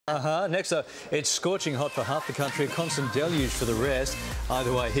Next up, it's scorching hot for half the country, a constant deluge for the rest.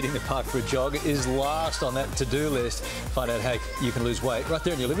 Either way, hitting the park for a jog is last on that to-do list. Find out how you can lose weight right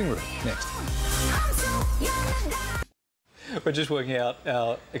there in your living room. Next. We're just working out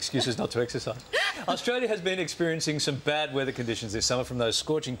our excuses not to exercise. Australia has been experiencing some bad weather conditions this summer, from those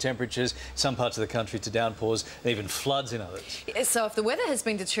scorching temperatures in some parts of the country to downpours and even floods in others. So if the weather has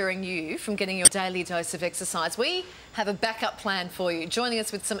been deterring you from getting your daily dose of exercise, we have a backup plan for you. Joining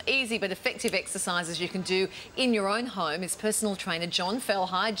us with some easy but effective exercises you can do in your own home is personal trainer John Fell.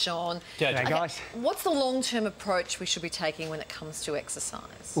 Hi, John. G'day, guys. What's the long-term approach we should be taking when it comes to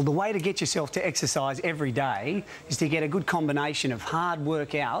exercise? Well, the way to get yourself to exercise every day is to get a good combination of hard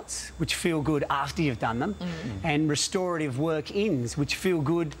workouts, which feel good after you've done them, and restorative work-ins, which feel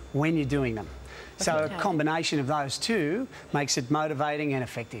good when you're doing them. So a combination of those two makes it motivating and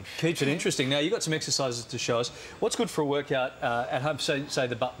effective. Keeps it interesting. Now, you've got some exercises to show us. What's good for a workout at home, say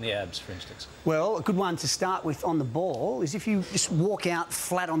the butt and the abs, for instance? Well, a good one to start with on the ball is if you just walk out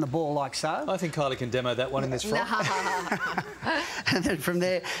flat on the ball like so. I think Kylie can demo that one in this front. And then from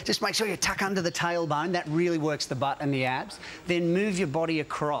there, just make sure you tuck under the tailbone. That really works the butt and the abs. Then move your body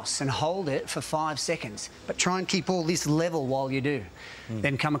across and hold it for 5 seconds. But try and keep all this level while you do.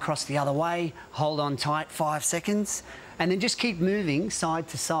 Then come across the other way, hold on tight 5 seconds, and then just keep moving side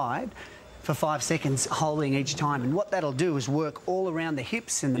to side for 5 seconds, holding each time. And what that'll do is work all around the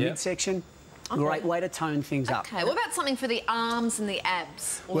hips and the midsection. Great way to tone things up. Okay, what about something for the arms and the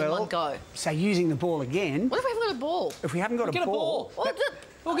abs all in one go? So using the ball again. What if we haven't got a ball? If we haven't got a ball.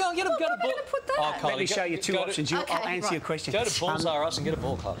 Well, go and get a ball. Where are we going to put that? Oh, Kylie, Let me show you two options. I'll answer your question. Go to Balls R Us and get a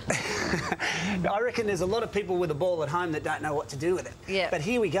ball, Kylie. I reckon there's a lot of people with a ball at home that don't know what to do with it. Yeah. But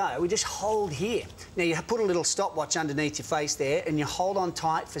here we go. We just hold here. Now, you put a little stopwatch underneath your face there and you hold on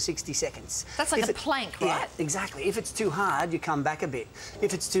tight for 60 seconds. That's like a plank, right? Yeah, exactly. If it's too hard, you come back a bit.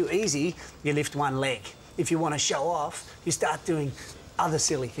 If it's too easy, you lift one leg. If you want to show off, you start doing other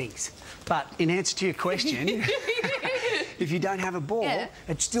silly things. But in answer to your question, if you don't have a ball,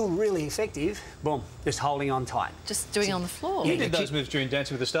 it's still really effective. Boom, just holding on tight. Just doing it on the floor. You did those moves during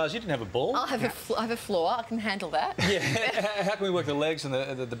Dancing with the Stars. You didn't have a ball. I have a floor. I can handle that. Yeah. How can we work the legs and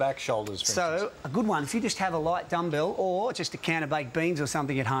the back shoulders, for instance? A good one, if you just have a light dumbbell or just a can of baked beans or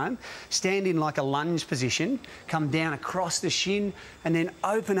something at home, stand in like a lunge position, come down across the shin, and then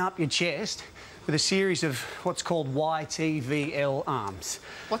open up your chest with a series of what's called YTVL arms.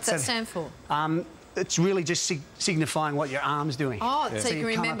 What's that stand for? It's really just signifying what your arm's doing. Oh, so you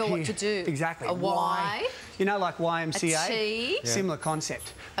can remember what to do. Exactly. A Y. You know, like YMCA? A T. Similar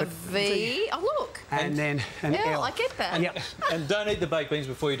concept. A V. Oh, look. And then an L. I get that. Yep. And don't eat the baked beans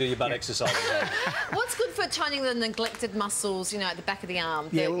before you do your butt exercise. What's good for toning the neglected muscles, you know, at the back of the arm?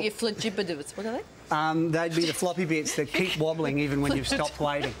 Your flagibulars. What are they? They'd be the floppy bits that keep wobbling even when you've stopped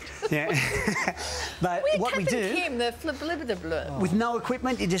waiting. Yeah. But what we do... With no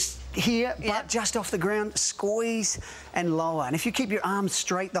equipment, you just here, butt just off the ground, squeeze and lower. And if you keep your arms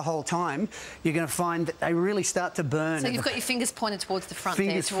straight the whole time, you're going to find that they really start to burn. So you've got your fingers pointed towards the front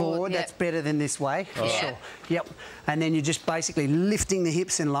fingers there. Forward, that's better than this way, for sure. Yep. And then you're just basically lifting the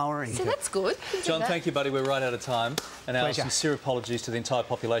hips and lowering. So that's good. John, thank you, buddy. We're right out of time. And our sincere apologies to the entire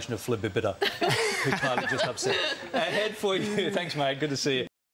population of Flibibita, who Kylie just upset. Ahead for you. Thanks, mate. Good to see you.